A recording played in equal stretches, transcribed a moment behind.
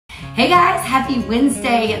Hey guys, happy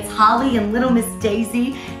Wednesday. It's Holly and little Miss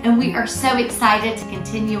Daisy, and we are so excited to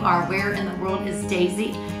continue our Where in the World is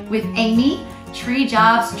Daisy with Amy, Tree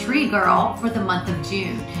Jobs Tree Girl, for the month of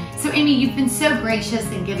June. So Amy, you've been so gracious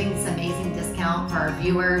in giving this amazing discount for our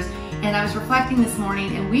viewers, and I was reflecting this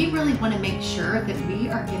morning, and we really want to make sure that we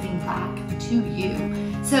are giving back to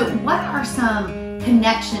you. So what are some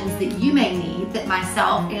connections that you may need that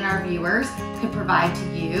myself and our viewers could provide to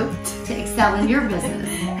you to excel in your business?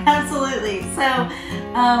 Absolutely. So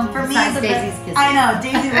for me, Daisy's kisses. I know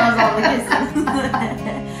Daisy loves all the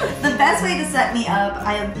kisses. The best way to set me up,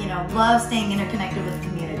 I love staying interconnected with the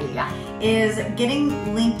community. Yeah. Is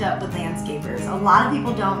getting linked up with landscapers. A lot of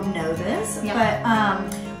people don't know this, but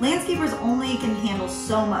landscapers only can handle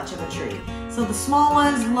so much of a tree. So the small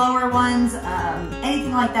ones, lower ones,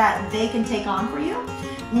 anything like that, they can take on for you.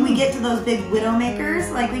 When we get to those big widow makers,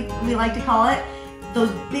 like we like to call it, those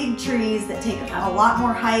big trees that take a lot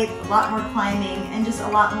more height, a lot more climbing, and just a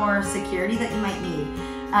lot more security that you might need.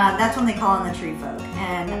 That's when they call on the tree folk.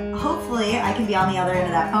 And hopefully I can be on the other end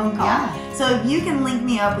of that phone call. Yeah. So if you can link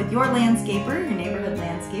me up with your landscaper, your neighborhood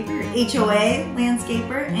landscaper, your HOA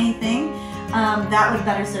landscaper, anything, that would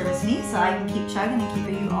better service me so I can keep chugging and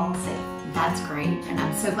keep you all safe. That's great, and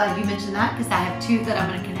I'm so glad you mentioned that because I have two that I'm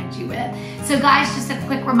going to connect you with. So guys, just a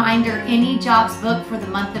quick reminder, any jobs booked for the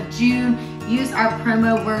month of June, use our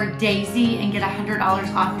promo word DAISY and get $100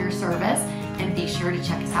 off your service, and be sure to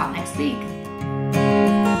check us out next week.